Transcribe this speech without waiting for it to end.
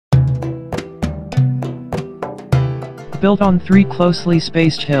built on three closely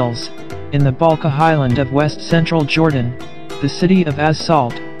spaced hills, in the Balqa highland of west-central Jordan, the city of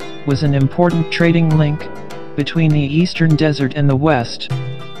As-Salt was an important trading link between the eastern desert and the west.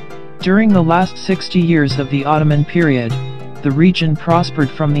 During the last 60 years of the Ottoman period, the region prospered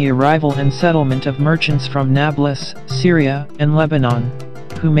from the arrival and settlement of merchants from Nablus, Syria, and Lebanon,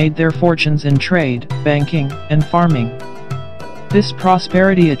 who made their fortunes in trade, banking, and farming. This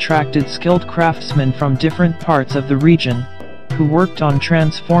prosperity attracted skilled craftsmen from different parts of the region, who worked on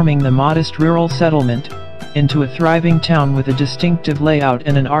transforming the modest rural settlement into a thriving town with a distinctive layout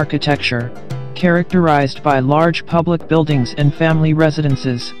and an architecture characterized by large public buildings and family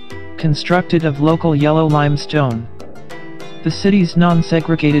residences, constructed of local yellow limestone. The city's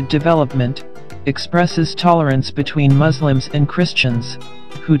non-segregated development expresses tolerance between Muslims and Christians,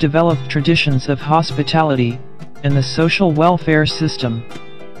 who developed traditions of hospitality and the social welfare system.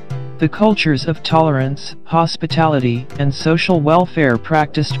 The cultures of tolerance, hospitality, and social welfare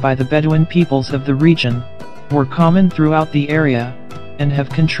practiced by the Bedouin peoples of the region were common throughout the area, and have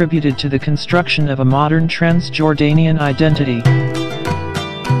contributed to the construction of a modern Transjordanian identity.